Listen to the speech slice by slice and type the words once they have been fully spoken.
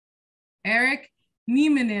Erik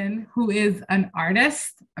Nieminen, who is an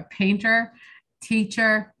artist, a painter,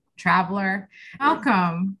 teacher, traveler.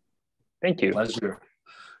 Welcome. Thank you. Pleasure.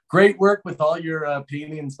 Great work with all your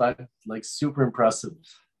paintings. Like super impressive.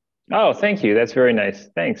 Oh, thank you. That's very nice.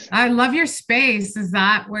 Thanks. I love your space. Is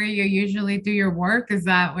that where you usually do your work? Is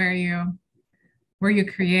that where you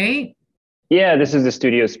create? Yeah, this is the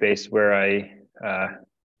studio space where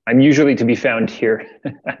I'm usually to be found here.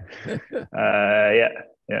 Yeah.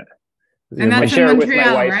 And I that's in share it with my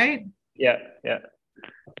Montreal, wife. right? Yeah.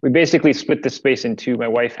 We basically split the space in two. My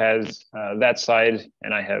wife has that side,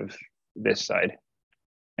 and I have this side,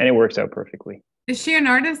 and it works out perfectly. Is she an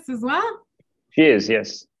artist as well? She is,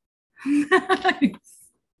 yes. Nice.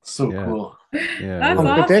 So cool. Yeah. That's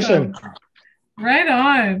competition. awesome. Right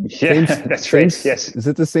on. Yeah, that's right. Yes. Is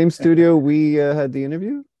it the same studio we had the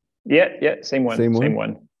interview? Yeah. Same one. Same Same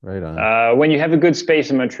one? one. Right on. When you have a good space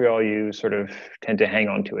in Montreal, you sort of tend to hang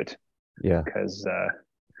on to it. Yeah. Because I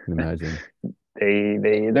can imagine.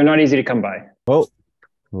 they're not easy to come by. Oh,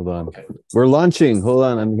 hold on. Okay. We're launching. Hold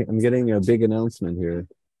on. I'm getting a big announcement here.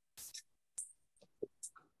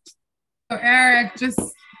 So Erik, just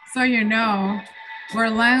so you know, we're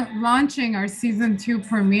launching our season 2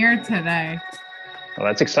 premiere today. Well,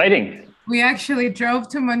 that's exciting. We actually drove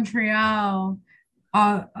to Montreal,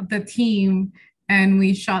 the team, and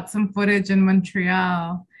we shot some footage in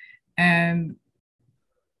Montreal. And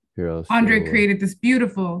Here, Andre created this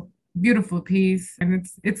beautiful piece, and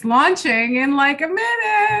it's launching in like a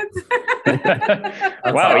minute.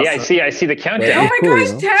 Wow, awesome. yeah, I see the countdown. Oh my cool,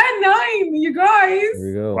 gosh, 10, 9, you guys. Here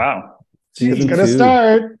we go. Wow. It's gonna 2.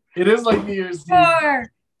 start. It is like New Year's Eve. 4,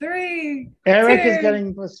 3. Erik is 2.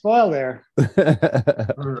 getting spoiled there.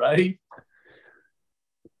 Right?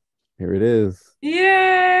 Here it is.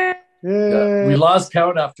 Yeah. Yeah. We lost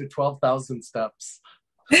count after 12,000 steps.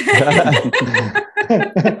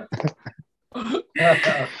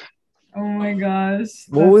 Oh my gosh.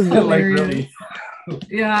 What was That's it like hilarious. really?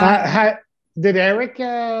 Yeah. Did Erik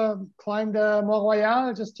climb the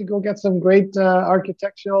Montreal just to go get some great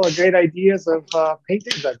architectural or great ideas of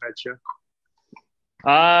paintings? I bet you.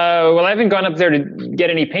 Well, I haven't gone up there to get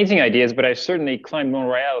any painting ideas, but I've certainly climbed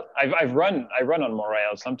Montreal. I run on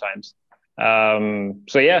Montreal sometimes.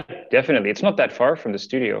 So yeah, definitely. It's not that far from the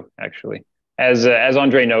studio, actually. As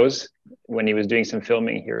Andre knows, when he was doing some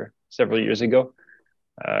filming here several years ago,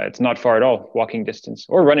 it's not far at all, walking distance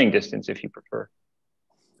or running distance if you prefer.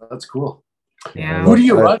 That's cool. Yeah. Who do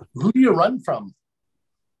you run? Who do you run from?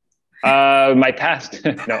 My past.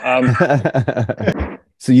 No.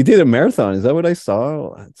 So you did a marathon. Is that what I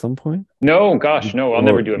saw at some point? No, gosh, no. I'll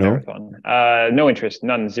never do a No? marathon. No interest,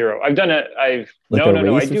 none, zero. I've done it. Like no. a I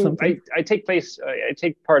race or do. something? I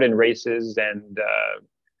take part in races, and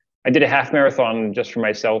I did a half marathon just for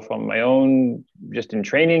myself on my own, just in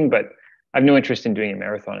training. But I have no interest in doing a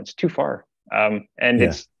marathon. It's too far, and Yeah.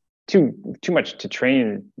 it's too much to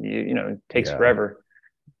train. It takes forever.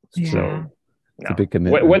 Yeah. So It's a big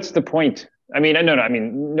commitment. what's the point? I mean,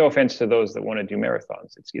 no offense to those that want to do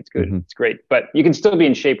marathons. It's good. Mhm. It's great, but you can still be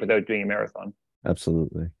in shape without doing a marathon.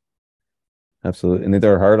 Absolutely. And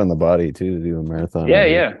they're hard on the body too to do a marathon.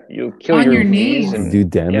 Yeah. You'll kill On your your knees knees. and Do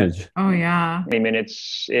damage. Oh yeah. 20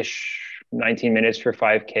 minutes ish, 19 minutes for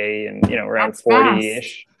 5K, and around That's 40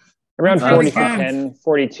 ish, around That's 40 really for good. 10,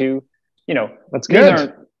 42. That's These good.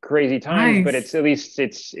 aren't crazy times, Nice. but it's at least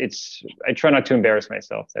I try not to embarrass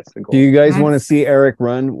myself. That's the goal. Do you guys Nice. want to see Erik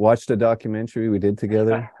run? Watch the documentary we did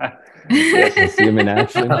together. Yes. See him in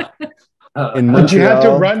action. In But you had to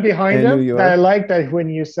Montreal run behind and New him. York. I like that when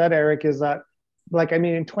you said, Erik, is that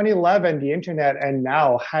in 2011, the internet and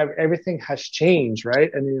now everything has changed,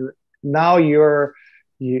 right? And now you're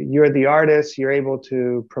the artist. You're able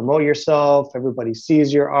to promote yourself. Everybody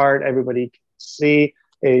sees your art. Everybody can see.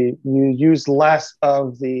 You use less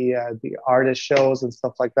of the artist shows and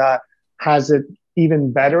stuff like that. Has it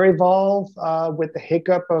even better evolved with the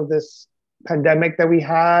hiccup of this pandemic that we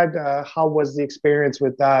had? How was the experience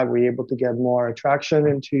with that? Were you able to get more attraction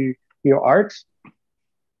into your art?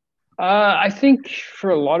 I think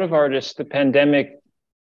for a lot of artists, the pandemic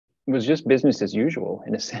was just business as usual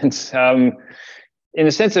in a sense. In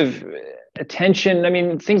the sense of attention, I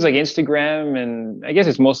mean, things like Instagram, and I guess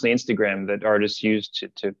it's mostly Instagram that artists use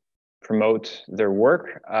to promote their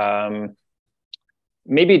work.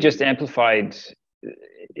 Maybe it just amplified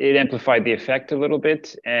the effect a little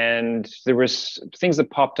bit, and there was things that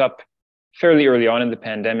popped up fairly early on in the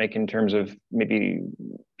pandemic in terms of maybe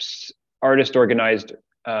artist organized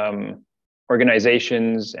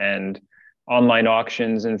organizations and online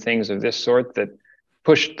auctions and things of this sort that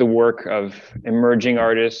pushed the work of emerging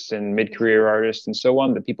artists and mid-career artists and so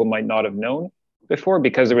on that people might not have known before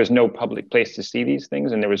because there was no public place to see these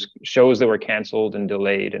things, and there was shows that were canceled and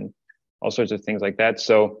delayed and all sorts of things like that.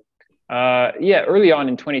 So yeah, early on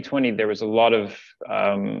in 2020, there was a lot of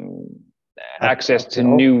access to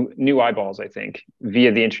new eyeballs, I think,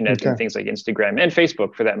 via the internet and things like Instagram and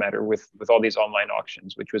Facebook, for that matter, with all these online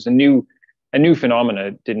auctions, which was a new phenomena.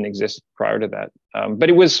 It didn't exist prior to that. But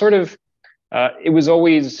it was sort of,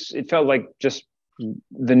 it felt like just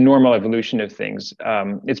the normal evolution of things.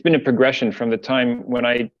 It's been a progression from the time when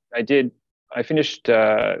I finished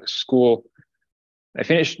school. I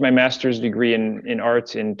finished my master's degree in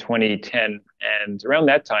art in 2010, and around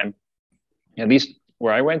that time, at least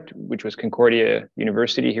where I went, which was Concordia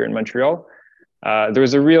University here in Montreal, there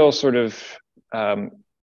was a real sort of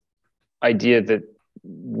idea that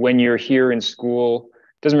when you're here in school,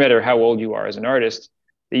 it doesn't matter how old you are as an artist,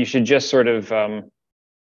 that you should just sort of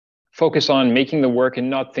focus on making the work and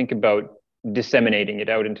not think about disseminating it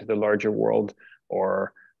out into the larger world,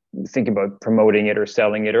 or think about promoting it or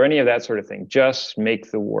selling it or any of that sort of thing. Just make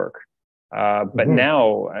the work. But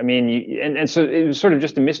now, I mean, and so it was sort of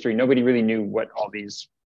just a mystery. Nobody really knew what all these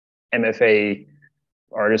MFA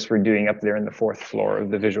artists were doing up there in the 4th floor of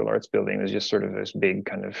the visual arts building. It was just sort of this big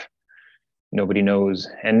kind of nobody knows.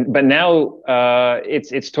 But now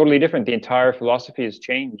it's totally different. The entire philosophy has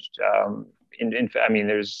changed. I mean,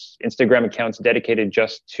 there's Instagram accounts dedicated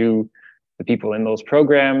just to the people in those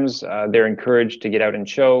programs. They're encouraged to get out and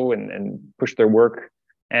show and push their work.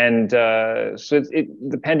 And so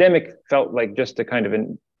the pandemic felt like just a kind of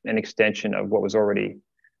an extension of what was already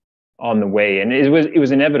on the way. And it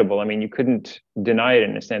was inevitable. I mean, you couldn't deny it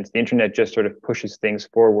in a sense. The internet just sort of pushes things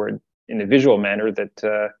forward in a visual manner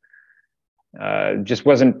that just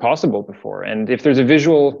wasn't possible before. And if there's a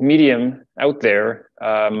visual medium out there,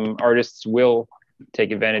 artists will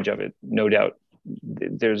take advantage of it, no doubt.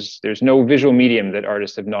 There's no visual medium that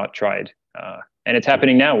artists have not tried. And it's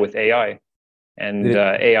happening now with AI and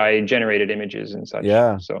AI generated images and such.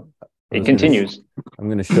 Yeah. So it continues. I'm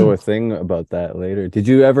going to show a thing about that later. Did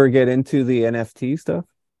you ever get into the NFT stuff?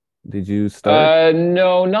 Did you start?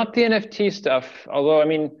 No, not the NFT stuff. Although, I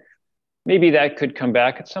mean, maybe that could come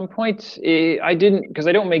back at some point. I didn't, because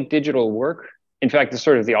I don't make digital work. In fact, it's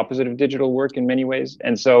sort of the opposite of digital work in many ways.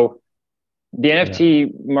 And so the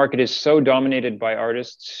NFT market is so dominated by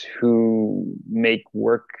artists who make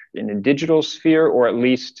work in a digital sphere, or at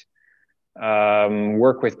least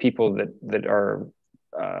work with people that are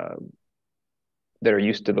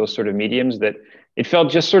used to those sort of mediums, that it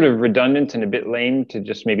felt just sort of redundant and a bit lame to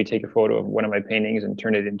just maybe take a photo of one of my paintings and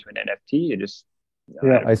turn it into an NFT. It just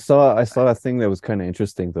I saw a thing that was kind of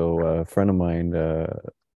interesting though. A friend of mine, a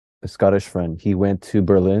Scottish friend, he went to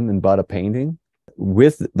Berlin and bought a painting.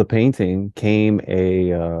 With the painting came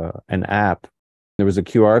an app. There was a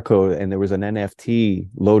QR code and there was an NFT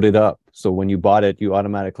loaded up. So when you bought it, you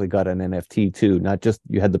automatically got an NFT too. Not just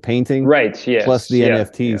you had the painting, right? Yes, plus the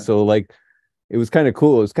NFT. Yeah. So like, it was kind of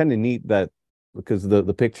cool. It was kind of neat that because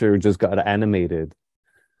the picture just got animated.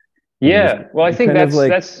 Yeah, well, I think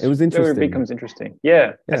that's it was interesting. Where it becomes interesting.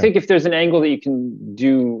 Yeah. I think if there's an angle that you can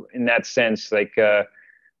do in that sense, like for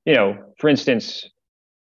instance,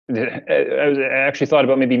 I actually thought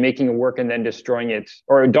about maybe making a work and then destroying it,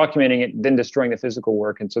 or documenting it, then destroying the physical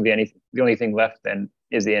work, and so the only thing left then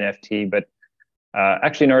is the NFT. But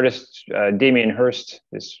actually, an artist, Damien Hirst,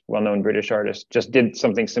 this well-known British artist, just did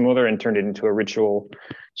something similar and turned it into a ritual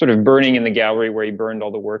sort of burning in the gallery, where he burned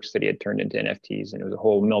all the works that he had turned into NFTs, and it was a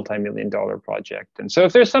whole multi-million-dollar project. And so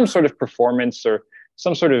if there's some sort of performance or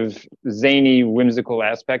some sort of zany, whimsical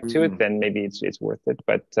aspect to it, then maybe it's worth it.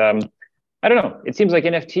 But I don't know. It seems like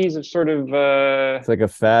NFTs have sort of it's like a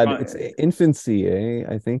fad. It's infancy, eh?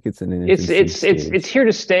 I think it's an infancy. It's here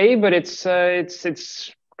to stay, but it's at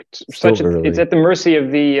the mercy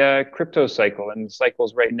of the crypto cycle, and the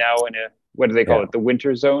cycle's right now in a, what do they call it, the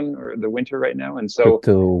winter zone, or the winter right now. And so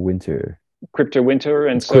crypto winter,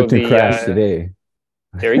 and it's so the crash today.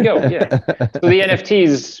 There you go. Yeah. So the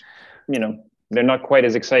NFTs, they're not quite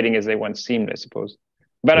as exciting as they once seemed, I suppose.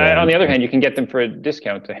 But on the other hand, you can get them for a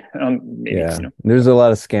discount. Maybe, There's a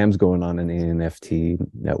lot of scams going on in the NFT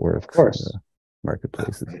networks, of course,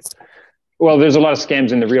 marketplaces. Well, there's a lot of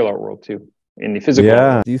scams in the real art world too, in the physical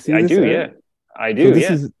world. Do you see this? I do.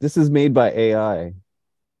 So this is made by AI.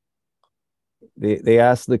 They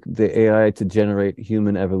asked the AI to generate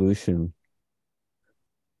human evolution.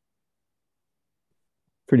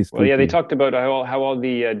 Pretty spooky. Well, yeah, they talked about how all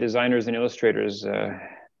the designers and illustrators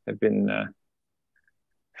have been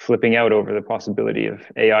flipping out over the possibility of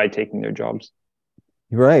AI taking their jobs.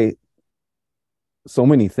 Right. So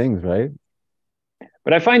many things, right?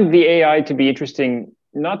 But I find the AI to be interesting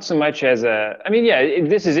not so much as I mean, yeah,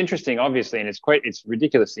 this is interesting, obviously, and it's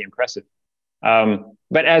ridiculously impressive.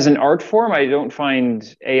 But as an art form, I don't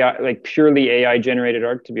find AI, like purely AI generated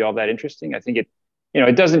art, to be all that interesting. I think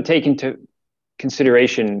it doesn't take into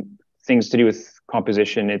consideration things to do with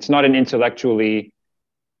composition. It's not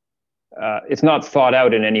it's not thought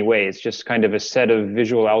out in any way. It's just kind of a set of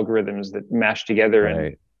visual algorithms that mash together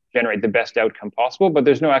and generate the best outcome possible, but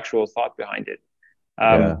there's no actual thought behind it.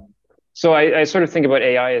 So I sort of think about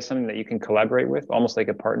AI as something that you can collaborate with, almost like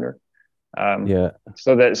a partner.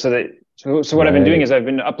 So what I've been doing is I've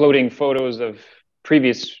been uploading photos of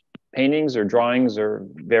previous paintings or drawings or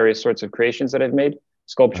various sorts of creations that I've made,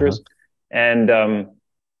 sculptures, and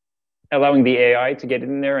allowing the AI to get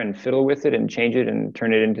in there and fiddle with it and change it and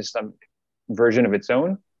turn it into some version of its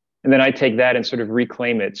own. And then I take that and sort of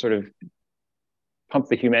reclaim it, sort of pump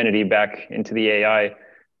the humanity back into the AI.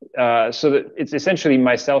 So that it's essentially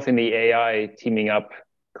myself and the AI teaming up,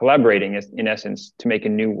 collaborating in essence to make a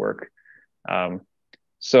new work.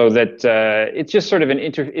 So that it's just sort of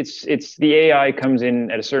it's the AI comes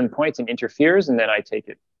in at a certain point and interferes, and then I take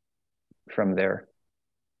it from there.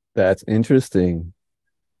 That's interesting.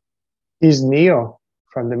 He's Neo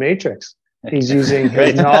from the Matrix. He's using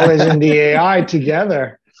his knowledge and the AI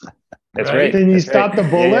together. That's right. Can you stop the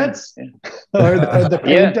bullets? Or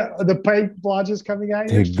the paint blotches coming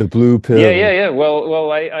at you? Take the blue pill. Yeah.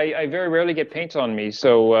 Well, I very rarely get paint on me,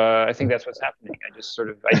 so I think that's what's happening. I just sort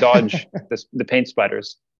of dodge the paint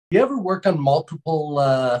splatters. You ever work on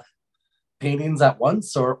multiple paintings at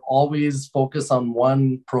once, or always focus on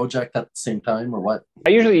one project at the same time, or what? I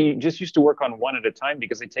usually just used to work on one at a time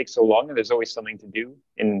because it takes so long, and there's always something to do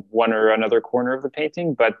in one or another corner of the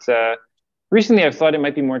painting. But recently, I've thought it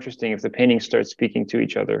might be more interesting if the paintings start speaking to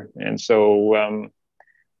each other. And so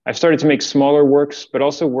I've started to make smaller works, but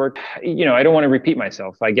also work, I don't want to repeat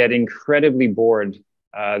myself. I get incredibly bored.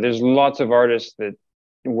 There's lots of artists that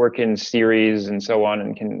work in series and so on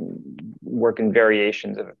and can work in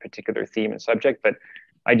variations of a particular theme and subject, but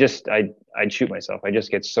I'd shoot myself. I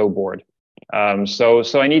just get so bored. So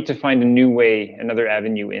I need to find a new way, another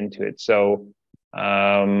avenue into it. So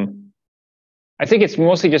I think it's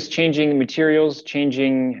mostly just changing materials,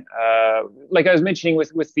 like I was mentioning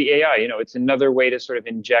with the AI, it's another way to sort of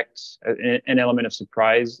inject an element of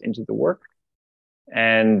surprise into the work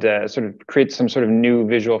and sort of create some sort of new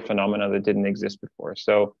visual phenomena that didn't exist before.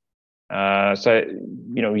 So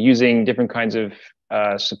using different kinds of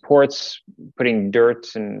supports, putting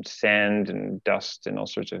dirt and sand and dust and all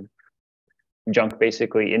sorts of junk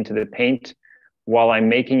basically into the paint while I'm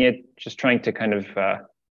making it, just trying to kind of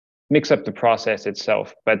mix up the process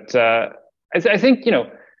itself. But I think,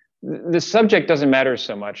 the subject doesn't matter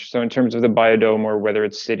so much. So in terms of the biodome or whether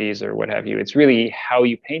it's cities or what have you, it's really how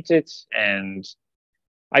you paint it. And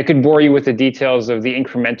I could bore you with the details of the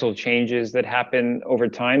incremental changes that happen over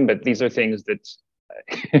time, but these are things that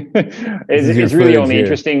it's really only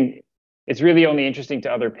interesting. It's really only interesting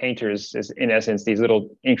to other painters, in essence, these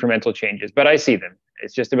little incremental changes. But I see them.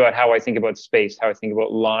 It's just about how I think about space, how I think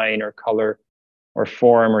about line or color or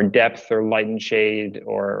form or depth or light and shade,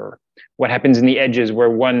 or what happens in the edges where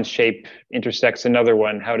one shape intersects another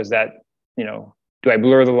one. How does that, do I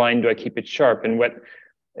blur the line? Do I keep it sharp? And what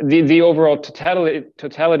the overall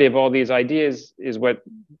totality of all these ideas is what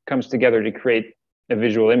comes together to create a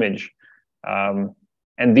visual image. And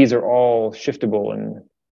these are all shiftable and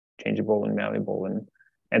changeable and malleable.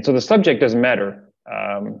 And so the subject doesn't matter.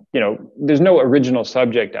 There's no original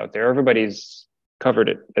subject out there. Everybody's covered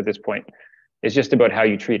it at this point. It's just about how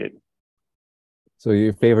you treat it. So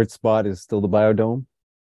your favorite spot is still the biodome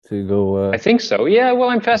to go? I think so. Yeah. Well,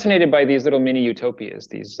 I'm fascinated by these little mini utopias,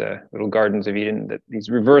 these little gardens of Eden,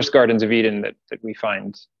 these reverse gardens of Eden that we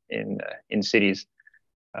find in cities.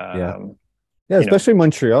 Especially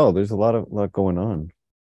Montreal. There's a lot going on.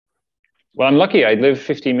 Well, I'm lucky. I live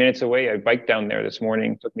 15 minutes away. I biked down there this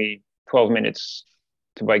morning. It took me 12 minutes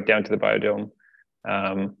to bike down to the biodome.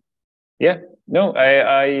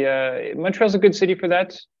 Montreal's a good city for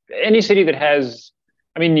that. Any city that has,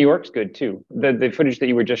 New York's good too. The footage that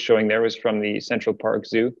you were just showing there was from the Central Park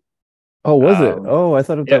Zoo. Oh, was it? Oh, I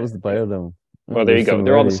thought that was the biodome. Well, there you go.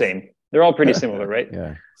 They're all the same. They're all pretty similar, right?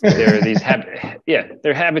 Yeah. So there are these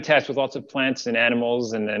they're habitats with lots of plants and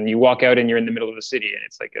animals, and then you walk out and you're in the middle of the city, and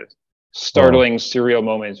it's like a startling, surreal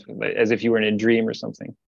moment, as if you were in a dream or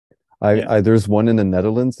something. There's one in the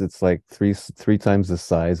Netherlands. It's like three times the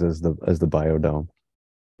size as the biodome.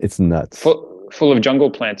 It's nuts. Full of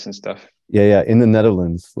jungle plants and stuff. Yeah. In the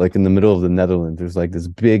Netherlands, like in the middle of the Netherlands, there's like this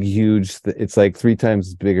big, huge. It's like 3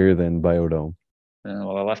 times bigger than biodome.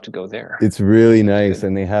 Well, I'll have to go there. It's really nice,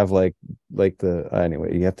 and they have like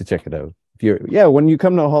anyway. You have to check it out when you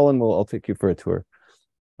come to Holland, I'll take you for a tour.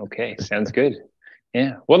 Okay, sounds good.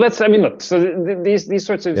 Yeah. Well, look, so these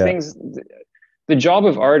sorts of things, the job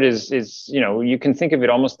of art is, you can think of it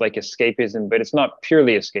almost like escapism, but it's not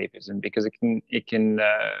purely escapism, because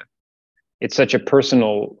it's such a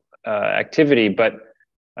personal activity, but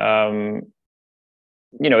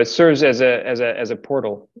it serves as a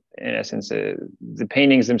portal, in essence. The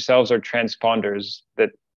paintings themselves are transponders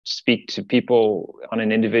that speak to people on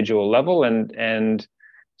an individual level, and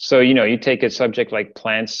so you take a subject like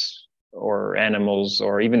plants or animals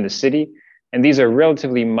or even the city, and these are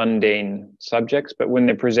relatively mundane subjects, but when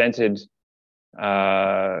they're presented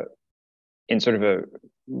in sort of a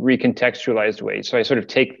recontextualized way, so I sort of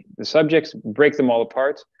take the subjects, break them all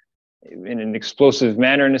apart in an explosive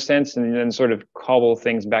manner, in a sense, and then sort of cobble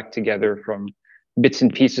things back together from bits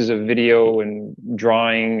and pieces of video and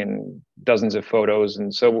drawing and dozens of photos.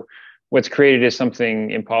 And so what's created is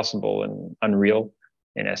something impossible and unreal,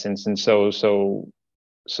 in essence. And so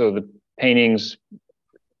the paintings,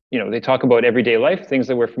 they talk about everyday life, things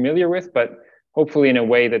that we're familiar with, but hopefully in a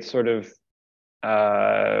way that's sort of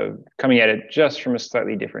coming at it just from a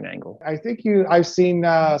slightly different angle. I think I've seen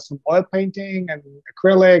some oil painting and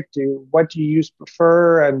acrylic. What do you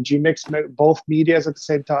prefer? And do you mix both medias at the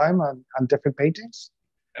same time on different paintings?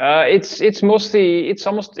 It's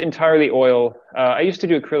almost entirely oil. I used to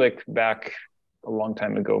do acrylic back a long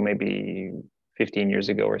time ago, maybe 15 years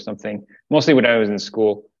ago or something, mostly when I was in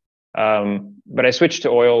school. But I switched to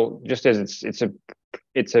oil just as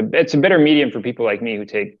it's a better medium for people like me who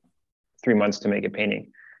take 3 months to make a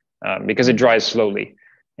painting, because it dries slowly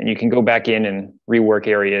and you can go back in and rework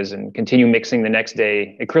areas and continue mixing the next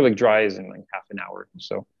day. Acrylic dries in like half an hour.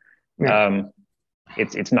 So,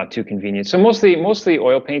 it's not too convenient. So mostly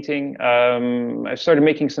oil painting. I started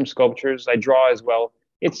making some sculptures. I draw as well.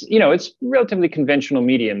 It's relatively conventional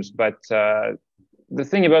mediums, but, the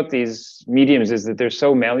thing about these mediums is that they're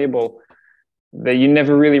so malleable that you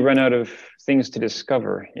never really run out of things to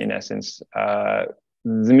discover, in essence.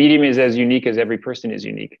 The medium is as unique as every person is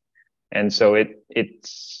unique. And so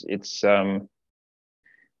it's kind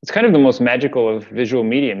of the most magical of visual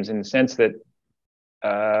mediums, in the sense that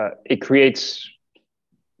it creates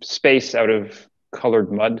space out of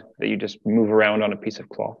colored mud that you just move around on a piece of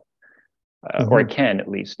cloth, or it can, at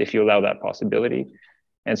least, if you allow that possibility.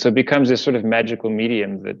 And so it becomes this sort of magical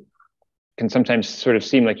medium that can sometimes sort of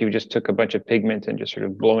seem like you just took a bunch of pigment and just sort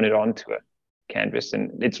of blown it onto a canvas,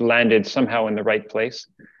 and it's landed somehow in the right place.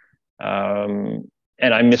 And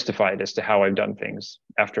I'm mystified as to how I've done things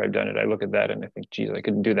after I've done it. I look at that and I think, geez, I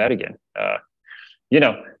couldn't do that again.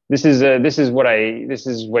 This is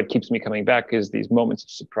what keeps me coming back, is these moments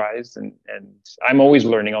of surprise, and I'm always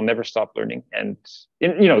learning. I'll never stop learning. And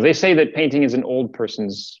they say that painting is an old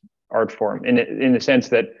person's art form, in the sense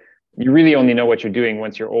that you really only know what you're doing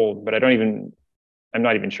once you're old. But I'm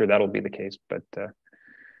not even sure that'll be the case. But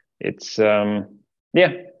it's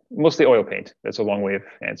mostly oil paint. That's a long way of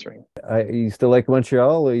answering. You still like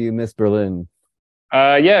Montreal, or you miss Berlin?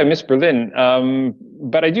 Yeah, I miss Berlin,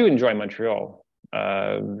 but I do enjoy Montreal.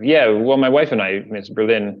 Well, my wife and I miss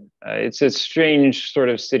Berlin. It's a strange sort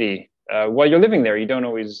of city. While you're living there, you don't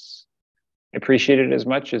always appreciate it as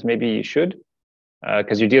much as maybe you should,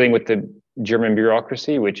 because you're dealing with the German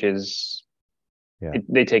bureaucracy, which is,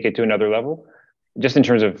 they take it to another level, just in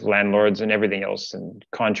terms of landlords and everything else, and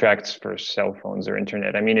contracts for cell phones or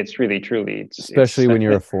internet. I mean, it's really, truly, especially when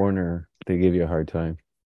you're a foreigner, they give you a hard time.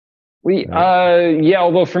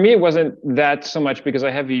 Although for me it wasn't that so much, because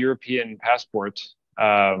I have a European passport,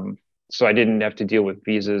 so I didn't have to deal with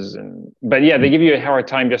visas. But they give you a hard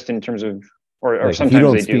time just in terms of, or like, sometimes if you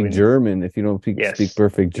don't they speak do. German, if you don't speak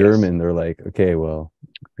perfect German, they're like, okay, well,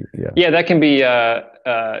 that can be.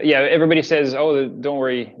 Everybody says, oh, don't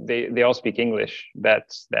worry, they all speak English.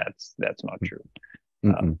 That's not true.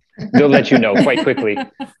 They'll let you know quite quickly.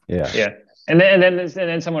 Yeah. And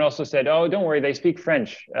then someone also said, "Oh, don't worry, they speak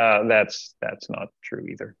French." That's not true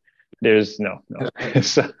either. There's no.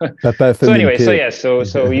 So anyway,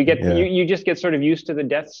 so you get you just get sort of used to the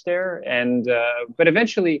death stare, and but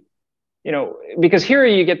eventually, because here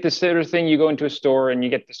you get this sort of thing. You go into a store and you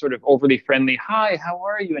get this sort of overly friendly, "Hi, how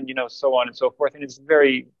are you?" and so on and so forth, and it's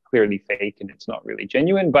very clearly fake and it's not really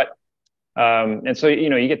genuine, but. And so,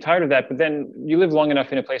 you get tired of that, but then you live long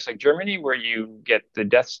enough in a place like Germany where you get the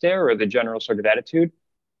death stare or the general sort of attitude,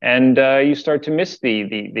 and you start to miss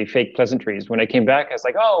the fake pleasantries. When I came back, I was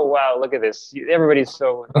like, oh, wow, look at this. Everybody's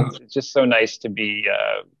it's just so nice to be,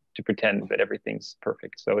 to pretend that everything's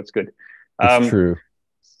perfect. So it's good. It's true.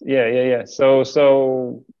 Yeah.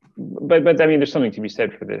 So, but I mean, there's something to be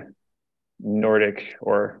said for the Nordic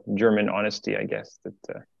or German honesty, I guess,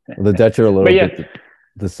 that The Dutch are a little But yeah, bit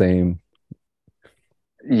the same.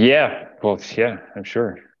 yeah. Well, yeah, I'm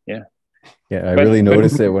sure. Yeah. Yeah, I really But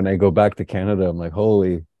notice it when I go back to Canada. I'm like,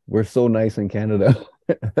 holy, we're so nice in Canada.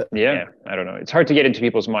 yeah, I don't know. It's hard to get into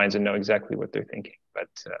people's minds and know exactly what they're thinking. But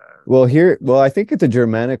Well, I think it's a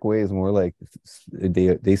Germanic way is more like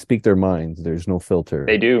they speak their minds. There's no filter,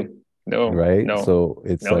 they do. No, right? no, So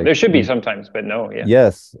it's no. like There should be sometimes, but no. Yeah.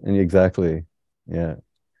 yes, and exactly. Yeah.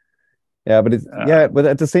 Yeah, but Uh, but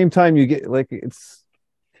at the same time you get like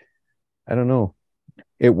I don't know.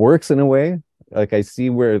 It works in a way. Like I see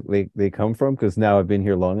where they come from because now I've been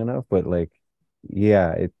here long enough, but like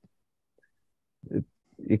yeah, it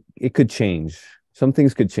it could change. Some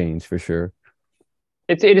things could change for sure.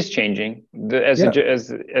 it is changing Yeah.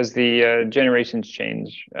 as the generations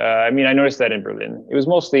change. I mean, I noticed that in Berlin. It was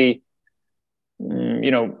mostly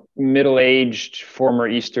middle-aged former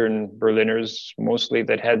Eastern Berliners mostly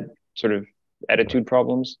that had sort of attitude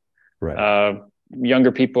problems. Right. Uh,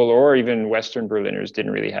 Younger people or even Western Berliners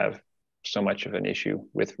didn't really have so much of an issue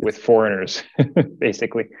with foreigners,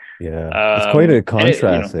 basically. Yeah. It's quite a And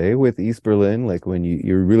contrast, eh, with East Berlin, like when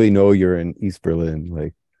you really know you're in East Berlin,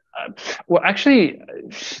 like well, actually,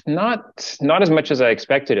 not as much as I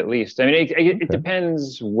expected, at least. I mean, it okay.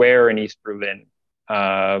 depends where in East Berlin.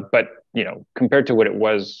 But compared to what it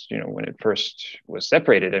was, when it first was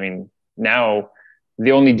separated, I mean, now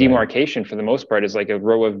the only Right. demarcation for the most part is like a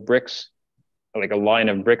row of bricks, like a line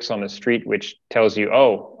of bricks on the street, which tells you,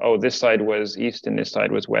 oh, this side was east and this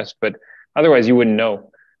side was west. But otherwise, you wouldn't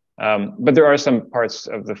know. But there are some parts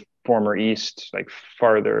of the former east, like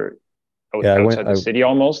farther Yeah, outside the city,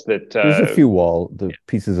 almost that. There's a few the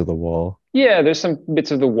pieces of the wall. Yeah, there's some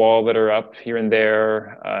bits of the wall that are up here and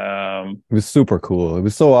there. It was super cool. It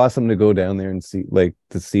was so awesome to go down there and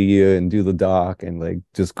to see you and do the dock and like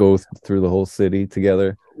just go through the whole city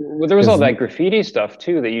together. Well, there was all that graffiti stuff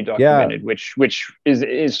too that you Yeah, documented, which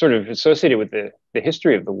is sort of associated with the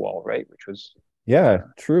history of the wall, right? Which was yeah,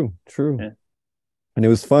 true. yeah. And it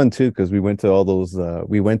was fun too because we went to all those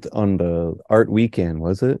we went on the art weekend,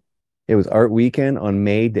 was it? It was art weekend on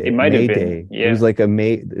May Day. It might have May been, Day. yeah. It was like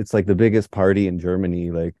it's like the biggest party in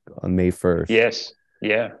Germany, like on May 1st. Yes,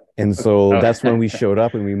 yeah. And so Oh. that's when we showed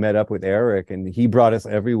up and we met up with Erik and he brought us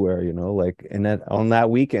everywhere, like, and on that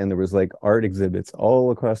weekend there was like art exhibits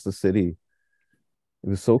all across the city. It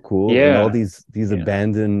was so cool. And all Yeah. these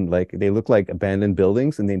abandoned, like they look like abandoned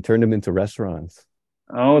buildings and they turned them into restaurants.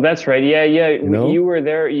 Oh, that's right. Yeah, yeah. You You were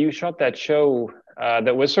there. You shot that show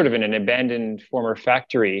that was sort of in an abandoned former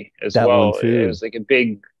factory as that one well. It too. was like a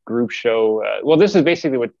big group show. Well, this is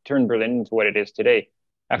basically what turned Berlin into what it is today.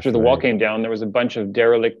 After That's the wall right. came down, there was a bunch of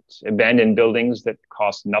derelict, abandoned buildings that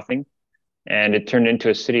cost nothing, and it turned into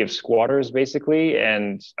a city of squatters, basically,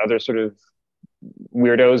 and other sort of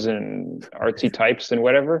weirdos and artsy types and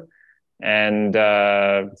whatever. And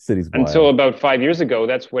City's until wild. about 5 years ago,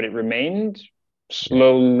 that's what it remained,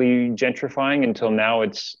 slowly gentrifying until now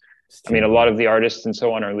I mean, a lot of the artists and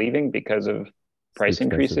so on are leaving because of price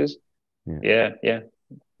increases. Yeah, yeah.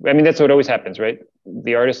 I mean, that's what always happens, right?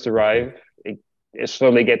 The artists arrive, it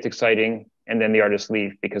slowly gets exciting, and then the artists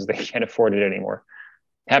leave because they can't afford it anymore.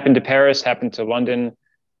 Happened to Paris, happened to London,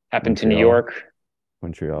 happened to New York,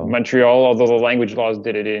 Montreal, although the language laws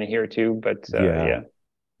did it in here too. But yeah.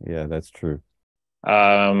 Yeah, that's true.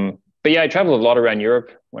 But yeah, I traveled a lot around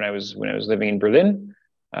Europe when I was living in Berlin.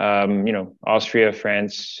 Austria,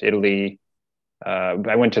 France, Italy.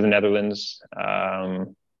 I went to the Netherlands,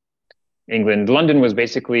 England. London was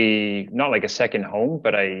basically not like a second home,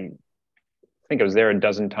 but I think I was there a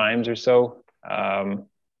dozen times or so.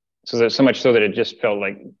 So there's so much so that it just felt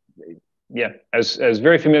like, yeah, I was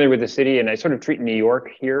very familiar with the city, and I sort of treat New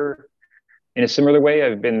York here in a similar way.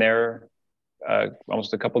 I've been there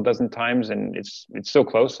almost a couple dozen times, and it's so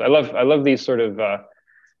close. I love these sort of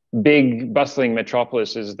big bustling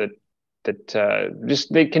metropolises that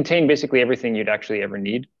just they contain basically everything you'd actually ever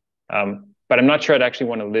need. But I'm not sure I'd actually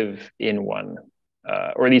want to live in one,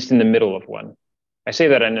 or at least in the middle of one. I say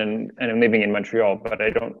that and I'm living in Montreal, but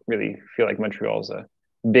I don't really feel like Montreal is a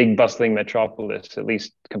big bustling metropolis, at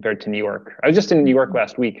least compared to New York. I was just in New York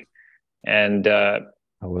last week, and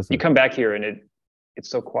you come back here and it's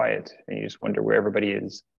so quiet, and you just wonder where everybody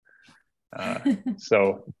is.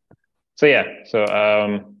 So yeah.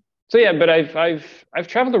 So yeah, but I've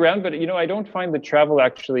traveled around, but I don't find the travel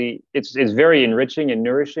actually it's very enriching and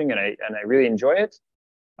nourishing, and I really enjoy it.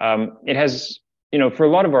 It has, for a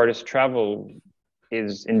lot of artists, travel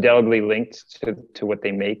is indelibly linked to what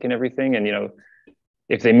they make and everything. And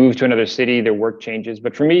if they move to another city, their work changes.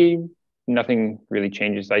 But for me, nothing really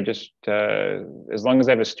changes. I just as long as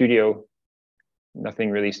I have a studio, nothing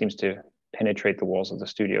really seems to penetrate the walls of the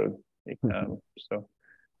studio. So.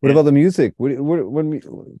 What about the music?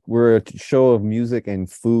 We're a show of music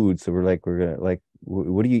and food, so we're gonna like,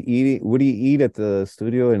 what are you eating? What do you eat at the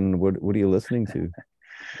studio, and what are you listening to?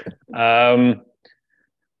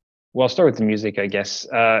 Well, I'll start with the music, I guess.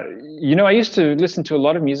 I used to listen to a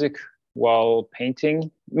lot of music while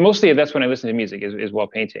painting. Mostly that's when I listen to music is while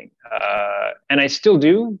painting. And I still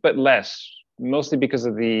do, but less, mostly because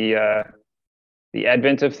of the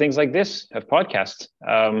advent of things like this, of podcasts,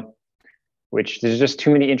 which there's just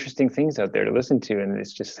too many interesting things out there to listen to. And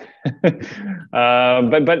it's just,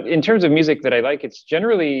 but in terms of music that I like, it's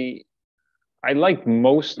generally, I like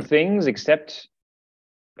most things, except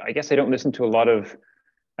I guess I don't listen to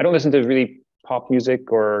really pop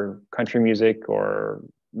music or country music or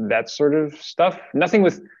that sort of stuff. Nothing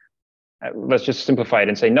with, let's just simplify it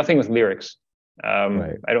and say nothing with lyrics.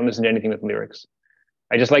 Right. I don't listen to anything with lyrics.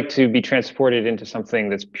 I just like to be transported into something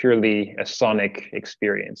that's purely a sonic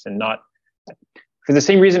experience, and not, for the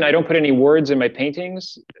same reason I don't put any words in my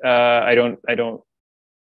paintings. I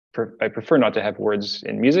prefer not to have words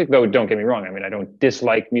in music, though don't get me wrong. I mean, I don't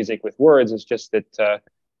dislike music with words. It's just that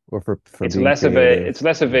Or for it's being less creative. it's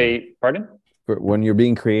less of a pardon? When you're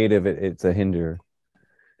being creative, it's a hinder.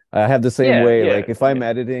 I have the same way. Yeah, like if I'm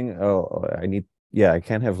editing, I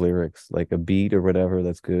can't have lyrics, like a beat or whatever.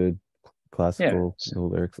 That's good. Classical, no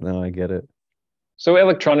lyrics. No, I get it. So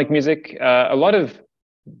electronic music, a lot of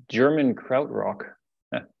German krautrock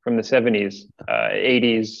from the 70s,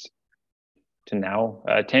 80s to now.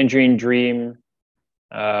 Tangerine Dream,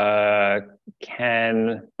 but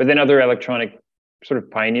then other electronic sort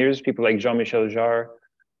of pioneers, people like Jean-Michel Jarre,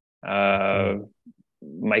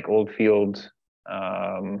 Mike Oldfield,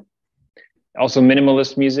 also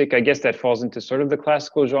minimalist music. I guess that falls into sort of the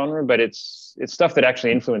classical genre, but it's stuff that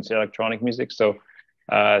actually influenced electronic music. So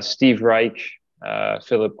Steve Reich,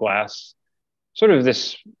 Philip Glass, sort of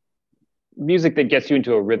this music that gets you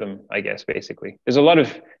into a rhythm, I guess, basically. There's a lot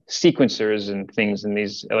of sequencers and things in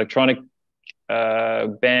these electronic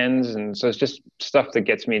bands, and so it's just stuff that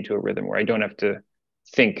gets me into a rhythm where I don't have to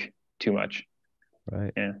think too much.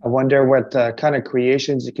 Right. I wonder what kind of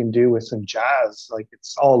creations you can do with some jazz. Like,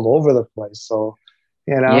 it's all over the place. So,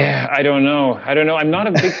 Yeah, I don't know. I'm not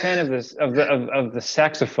a big fan of this of the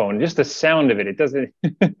saxophone. Just the sound of it. It doesn't.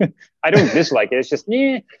 I don't dislike it. It's just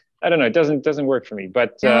I don't know. It doesn't work for me.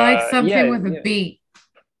 But I like something with a beat.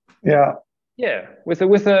 Yeah. Yeah, with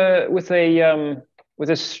a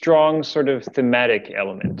strong sort of thematic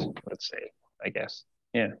element, let's say. I guess.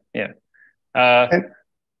 Yeah.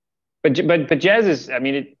 But jazz is, I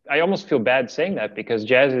mean, I almost feel bad saying that, because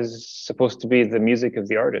jazz is supposed to be the music of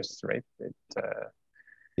the artist, right? But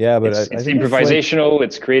it's I think improvisational,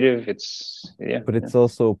 it's creative, But it's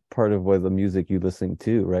also part of what the music you listen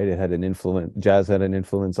to, right? It had an influence. Jazz had an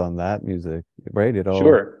influence on that music, right? It all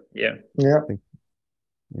sure, yeah. I think,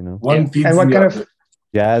 One feeds and what the kind other. of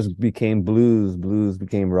jazz became blues, blues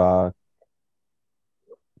became rock.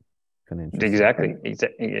 Kind of interesting.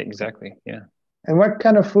 Exactly, yeah. And what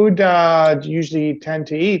kind of food do you usually tend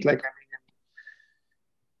to eat? Like,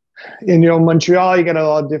 in Montreal, you get a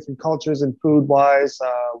lot of different cultures and food wise.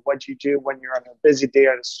 What do you do when you're on a busy day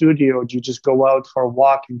at a studio? Do you just go out for a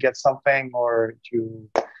walk and get something, or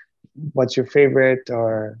what's your favorite,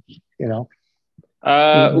 or well,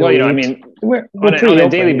 I mean, on a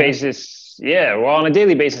daily basis, on a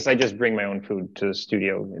daily basis, I just bring my own food to the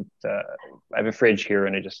studio. I have a fridge here,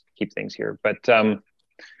 and I just keep things here. But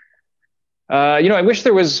I wish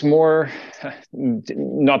there was more,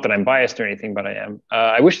 not that I'm biased or anything, but I am.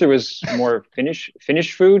 I wish there was more Finnish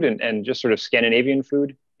food and just sort of Scandinavian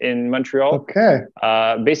food in Montreal. Okay.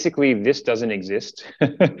 Basically, this doesn't exist.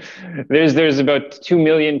 There's about 2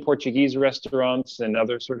 million Portuguese restaurants and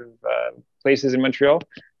other sort of places in Montreal,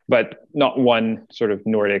 but not one sort of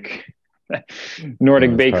Nordic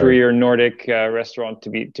bakery or Nordic restaurant to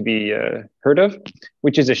be heard of,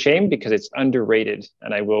 which is a shame, because it's underrated.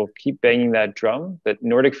 And I will keep banging that drum, that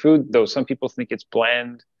Nordic food, though some people think it's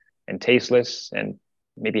bland and tasteless and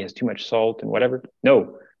maybe has too much salt and whatever.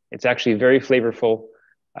 No, it's actually very flavorful.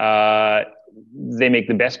 They make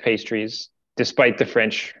the best pastries, despite the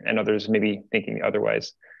French and others maybe thinking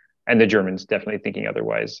otherwise, and the Germans definitely thinking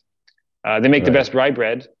otherwise. They make the best rye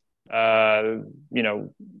bread.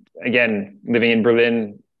 Again, living in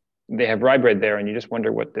Berlin, they have rye bread there, and you just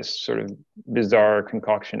wonder what this sort of bizarre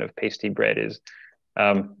concoction of pasty bread is.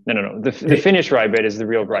 No. The Finnish rye bread is the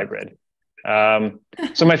real rye bread.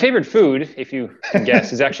 So my favorite food, if you can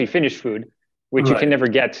guess, is actually Finnish food, which you can never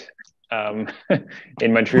get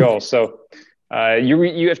in Montreal. So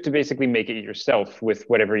you have to basically make it yourself with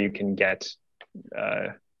whatever you can get.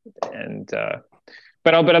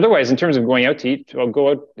 but otherwise, in terms of going out to eat, I'll go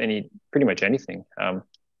out and eat pretty much anything.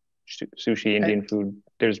 Sushi, Indian food.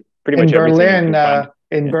 There's pretty much everything.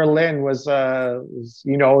 In Berlin was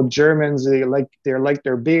you know, Germans, they like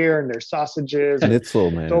their beer and their sausages.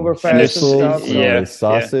 Schnitzel, man. Oktoberfest and stuff. Yeah,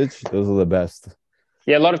 sausage. Yeah. Those are the best.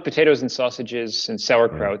 Yeah, a lot of potatoes and sausages and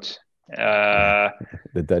sauerkraut. The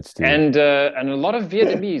Dutch too. And a lot of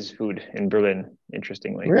Vietnamese food in Berlin,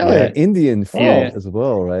 interestingly. Really? Yeah, Indian food as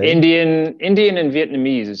well, right? Indian and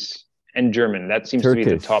Vietnamese and German. That seems to be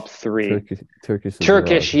the top three.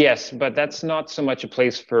 Turkish, yes, but that's not so much a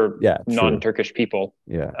place for non-Turkish people.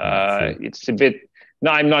 Yeah. It's a bit.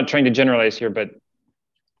 No, I'm not trying to generalize here, but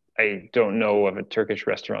I don't know of a Turkish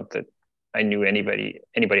restaurant that I knew anybody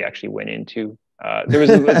actually went into. There's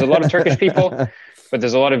a lot of Turkish people, but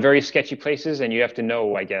there's a lot of very sketchy places, and you have to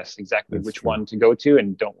know, I guess, exactly which one to go to,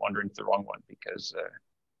 and don't wander into the wrong one because,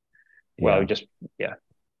 Yeah.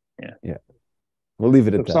 We'll leave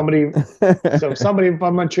it at that. So if somebody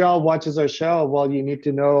from Montreal watches our show, well, you need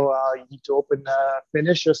to know you need to open a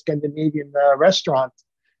Finnish or Scandinavian restaurant.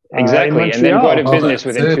 Exactly, and then go out of business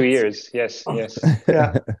within 2 years. Yes.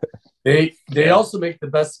 Yeah. They also make the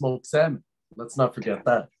best smoked salmon. Let's not forget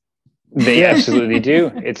that. They absolutely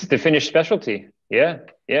do. It's the Finnish specialty. Yeah.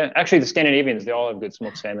 Actually, the Scandinavians, they all have good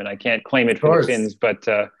smoked salmon. I can't claim it for the Finns, but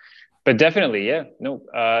definitely, yeah. No,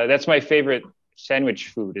 that's my favorite sandwich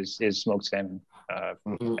food is smoked salmon.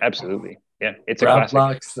 Absolutely, yeah. It's a classic.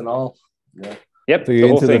 Blocks and all. Yeah. Yep. So you're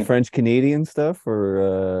into the French Canadian stuff,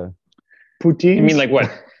 or poutine? You mean like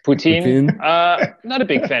what? Poutine? Not a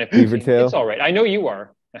big fan of poutine. Beaver tail? It's all right. I know you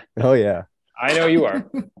are. Oh yeah. I know you are.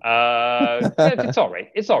 It's all right.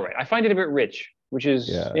 It's all right. I find it a bit rich, which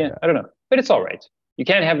is I don't know, but it's all right. You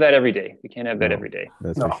can't have that every day.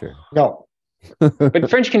 That's for sure. No. But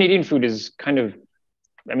French Canadian food is kind of,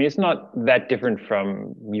 I mean, it's not that different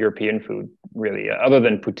from European food, really, other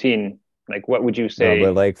than poutine. Like, what would you say? No,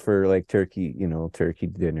 but like for like turkey, turkey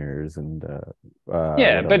dinners and but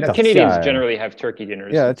Canadians generally have turkey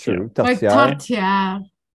dinners. Yeah, true. Like tortilla.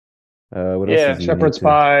 What else? Is shepherd's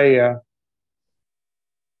pie. Yeah.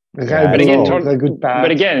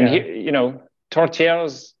 But again,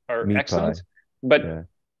 tortillas are meat excellent, pie.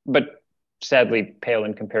 but sadly pale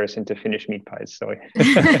in comparison to Finnish meat pies. So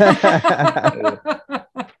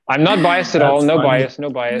I'm not biased at all. No bias.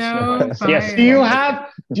 Yes. Do you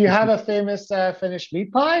have a famous Finnish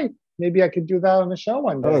meat pie? Maybe I could do that on the show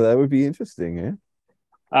one day. Oh, that would be interesting, eh?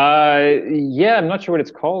 I'm not sure what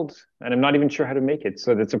it's called, and I'm not even sure how to make it.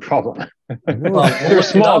 So that's a problem. They're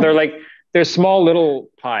small. They're small little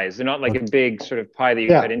pies. They're not like a big sort of pie that you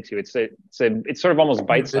cut into. It's sort of almost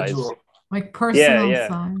bite sized, like personal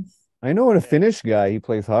size. I know a Finnish guy. He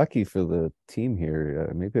plays hockey for the team here.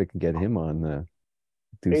 Maybe I can get him on.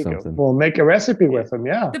 Do something. We'll make a recipe with him.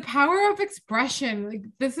 Yeah. The power of expression. Like,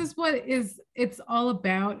 this is what it's all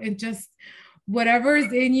about. And just whatever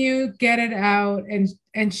is in you, get it out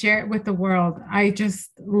and share it with the world. I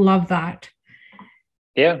just love that.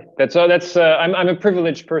 Yeah, that's all. I'm a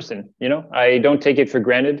privileged person. I don't take it for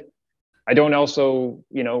granted. I don't also,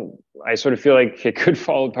 I sort of feel like it could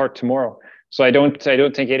fall apart tomorrow. So I don't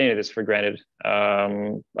take any of this for granted.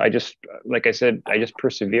 I just, like I said, I just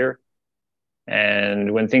persevere.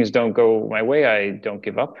 And when things don't go my way, I don't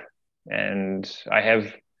give up. And I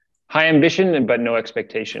have high ambition, but no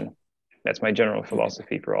expectation. That's my general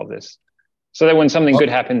philosophy for all this. So that when something good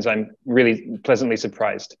happens, I'm really pleasantly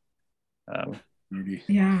surprised.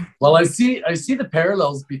 Yeah. Well, I see the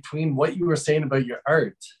parallels between what you were saying about your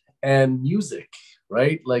art and music,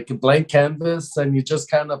 right? Like a blank canvas, and you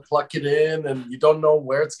just kind of pluck it in, and you don't know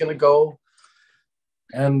where it's going to go.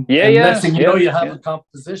 And next thing you know, you have a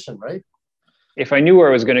composition, right? If I knew where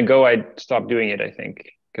I was going to go, I'd stop doing it, I think,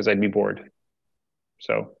 because I'd be bored.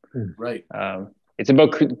 So, right. It's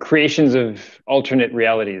about creations of alternate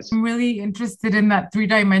realities. I'm really interested in that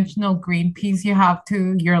 3-dimensional green piece you have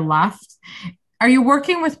to your left. Are you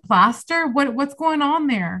working with plaster? What's going on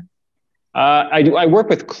there? I do. I work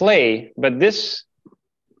with clay, but this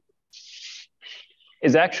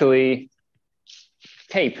is actually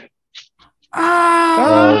tape. Oh,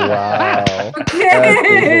 wow.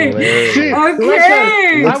 Okay.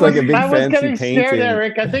 Okay. Looks like a big I was fancy getting painting. scared,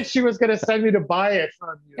 Eric. I think she was going to send me to buy it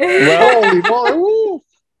from you. Well, holy moly. Ooh,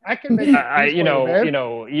 I can make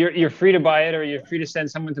you're free to buy it, or you're free to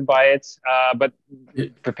send someone to buy it, but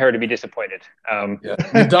prepare to be disappointed.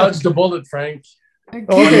 You dodged the bullet, Frank. On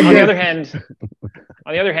the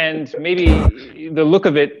other hand, maybe the look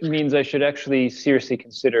of it means I should actually seriously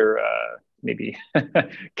consider maybe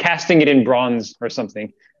casting it in bronze or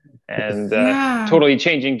something, and totally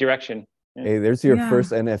changing direction. Hey, there's your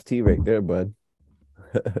first NFT right there, bud.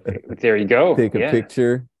 There you go. Take a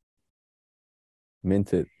picture,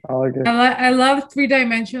 mint it. I love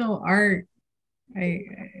three-dimensional art.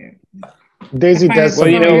 Daisy does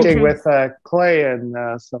some Well, painting with clay and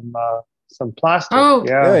some plastic. Oh,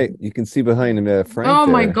 yeah. You can see behind him, Frank. Oh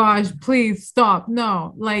my gosh! Please stop.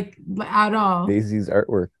 No, like at all. Daisy's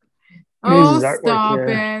artwork. Oh, stop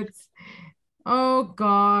it. Oh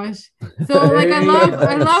gosh. So like I love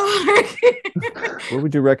art. What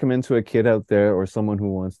would you recommend to a kid out there or someone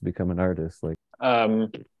who wants to become an artist? Like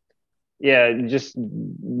yeah, just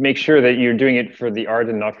make sure that you're doing it for the art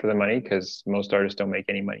and not for the money, because most artists don't make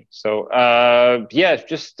any money. So yeah,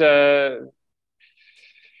 just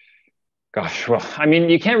gosh, well, I mean,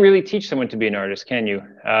 you can't really teach someone to be an artist, can you?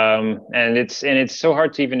 And it's so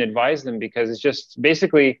hard to even advise them, because it's just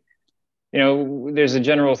basically, you know, there's a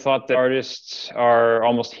general thought that artists are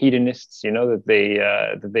almost hedonists, you know, that they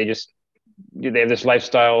have this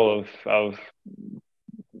lifestyle of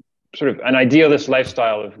sort of an idealist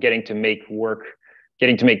lifestyle of getting to make work,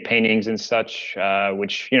 getting to make paintings and such,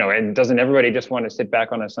 which, you know, and doesn't everybody just want to sit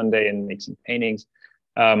back on a Sunday and make some paintings?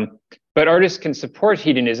 But artists can support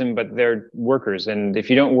hedonism, but they're workers. And if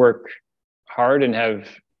you don't work hard and have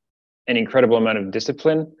an incredible amount of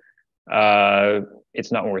discipline,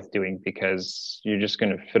 it's not worth doing, because you're just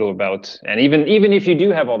going to fiddle about. And even if you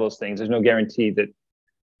do have all those things, there's no guarantee that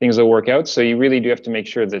things will work out. So you really do have to make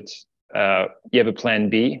sure that you have a plan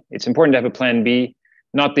B. It's important to have a plan B.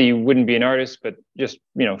 Not that you wouldn't be an artist, but just,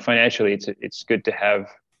 you know, financially, it's good to have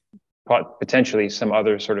potentially some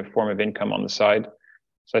other sort of form of income on the side.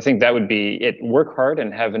 So I think that would be it. Work hard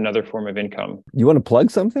and have another form of income. You want to plug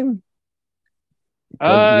something? You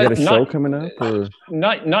got a show coming up? Or?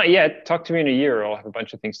 Not yet. Talk to me in a year. I'll have a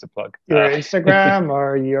bunch of things to plug. Your Instagram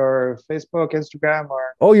or your Facebook, Instagram,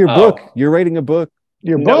 or your book. You're writing a book.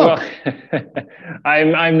 Your book. Well,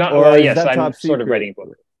 I'm not. Or well, yes, I'm sort of writing a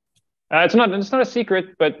book. It's not a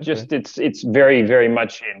secret, but just it's very, very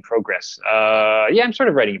much in progress. Yeah, I'm sort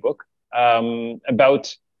of writing a book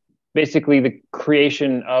about basically the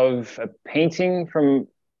creation of a painting from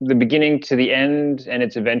the beginning to the end, and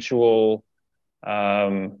its eventual,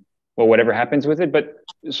 well, whatever happens with it, but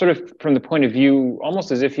sort of from the point of view,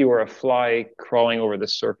 almost as if you were a fly crawling over the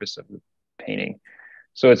surface of the painting.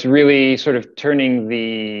 So it's really sort of turning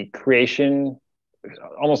the creation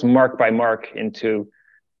almost mark by mark into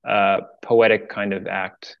a poetic kind of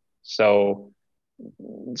act. So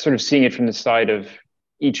sort of seeing it from the side of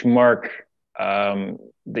each mark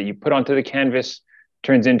that you put onto the canvas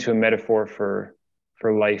turns into a metaphor for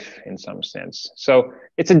life in some sense. So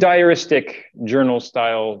it's a diaristic journal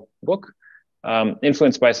style book,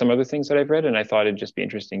 influenced by some other things that I've read, and I thought it'd just be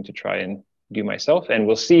interesting to try and do myself, and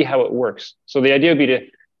we'll see how it works. So the idea would be to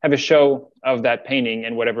have a show of that painting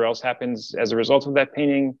and whatever else happens as a result of that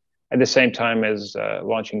painting at the same time as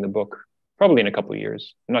launching the book, probably in a couple of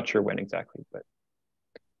years. I'm not sure when exactly, but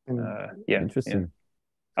yeah. Interesting. Yeah.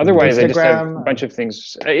 Otherwise, Instagram, I just have a bunch of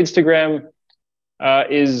things. Instagram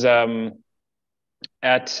is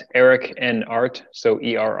at Erik N Art, so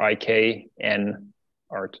ERIKN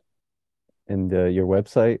Art. And your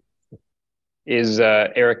website is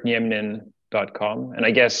eriknieminen.com, and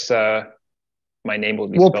I guess my name will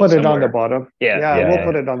be. We'll spelled put it somewhere. on the bottom. Yeah, we'll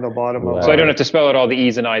put it on the bottom. Wow. So I don't have to spell out all the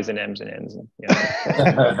E's and I's and M's and N's. And,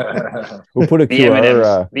 yeah. We'll put a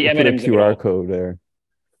M&Ms, QR code there.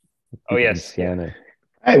 Oh yes, scan it.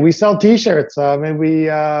 Hey, we sell T-shirts. Maybe we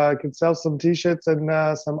can sell some T-shirts and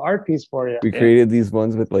some art piece for you. We created these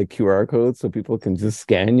ones with like QR codes, so people can just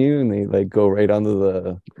scan you and they like go right onto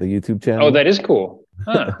the YouTube channel. Oh, that is cool.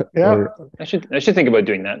 Huh. Yeah, I should think about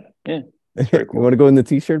doing that. Yeah, that's very cool. You want to go in the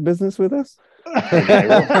T-shirt business with us? I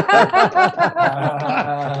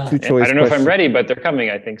don't know if I'm ready, but they're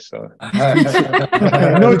coming. I think so.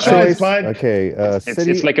 No choice, bud. Okay,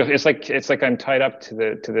 it's like I'm tied up to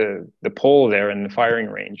the pole there in the firing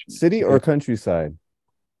range. City or countryside?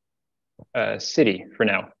 City for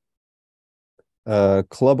now.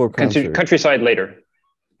 Club or concert? Countryside later.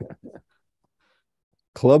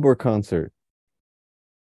 Club or concert?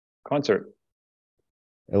 Concert.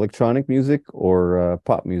 Electronic music or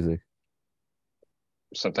pop music?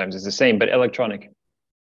 Sometimes it's the same, but electronic.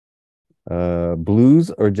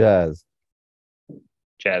 Blues or jazz?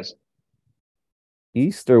 Jazz.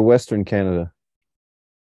 East or Western Canada?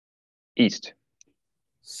 East.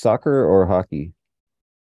 Soccer or hockey?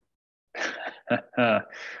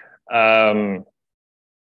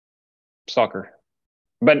 Soccer,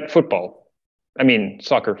 but football. I mean,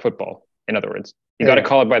 soccer, football. In other words, you got to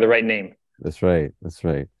call it by the right name. That's right.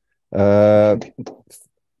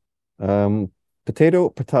 Potato,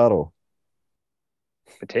 potato.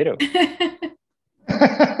 Potato.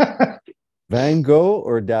 Van Gogh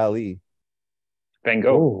or Dali? Van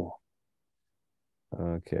Gogh. Oh,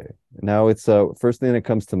 Okay. Now it's first thing that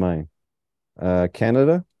comes to mind.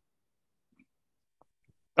 Canada?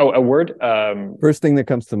 Oh, a word. First thing that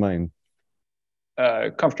comes to mind.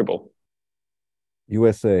 Comfortable.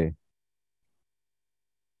 USA.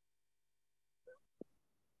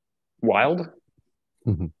 Wild.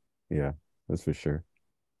 Yeah, that's for sure.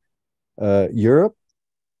 Europe?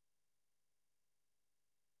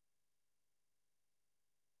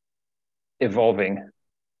 Evolving.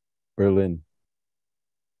 Berlin.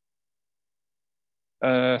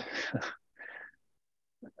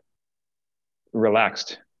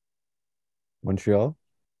 Relaxed. Montreal?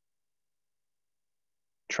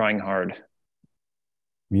 Trying hard.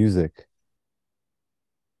 Music.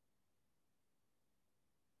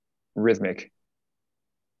 Rhythmic.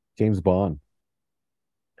 James Bond.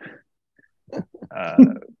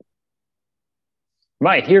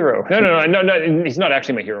 My hero. No. He's not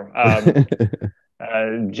actually my hero.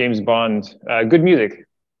 James Bond. Good music.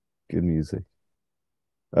 Good music.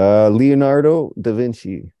 Leonardo da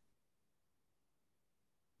Vinci.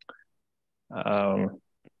 What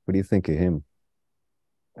do you think of him?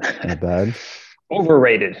 Not bad.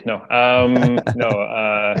 Overrated. No.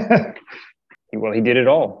 No. Well, he did it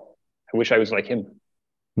all. I wish I was like him.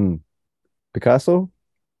 Picasso?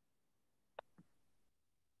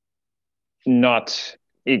 Not.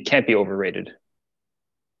 It can't be overrated.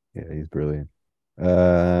 Yeah, he's brilliant.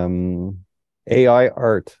 AI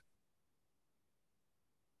art.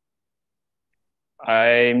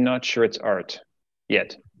 I'm not sure it's art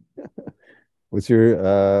yet. What's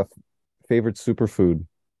your favorite superfood?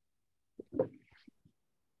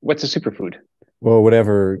 What's a superfood? Well,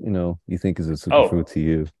 whatever, you think is a superfood to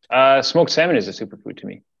you. Smoked salmon is a superfood to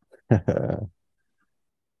me.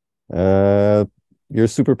 Your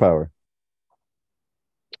superpower.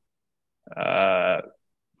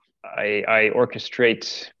 I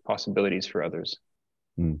orchestrate possibilities for others.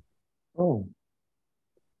 oh,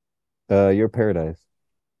 Your paradise.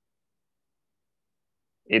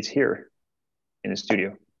 It's here in the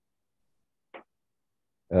studio.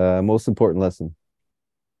 Most important lesson.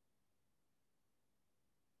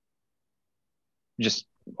 Just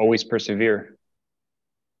always persevere.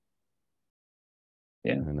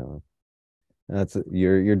 Yeah. I know.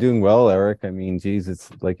 You're doing well, Eric. I mean, geez, it's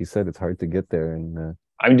like you said, it's hard to get there, and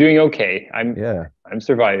I'm doing okay. I'm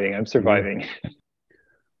surviving.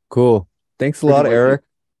 Cool. Thanks a lot, Eric.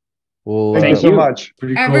 Well, thank you so much.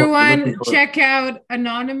 Everyone, check out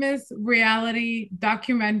Anonymous Reality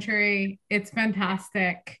documentary. It's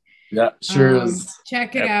fantastic. Yeah, sure is.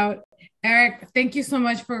 Check it out. Eric, thank you so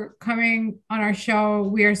much for coming on our show.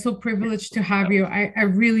 We are so privileged to have you. I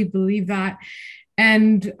really believe that.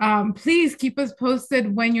 And please keep us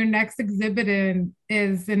posted when your next exhibit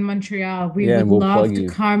is in Montreal. We would love to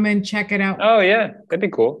come and check it out. Oh, yeah. That'd be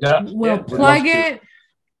cool. Yeah. We'll plug it,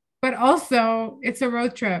 but also it's a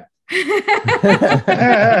road trip.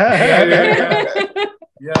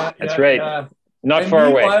 Yeah, that's right. Yeah. Not far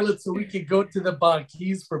away. So we can go to the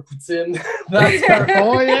banquise for poutine.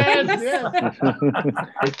 Oh, yes.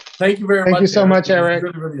 Thank you very much. Thank you so much, Eric.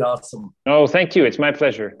 Really, really awesome. Oh, thank you. It's my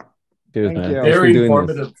pleasure. Cheers, Thank man. you. Very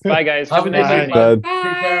informative. Bye, guys. Have a nice night. evening.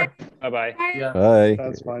 Bye. Bye-bye. Yeah. Bye.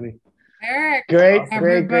 That's funny. Eric. Great.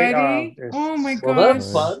 Everybody. Oh my Well, gosh.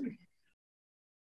 that's fun.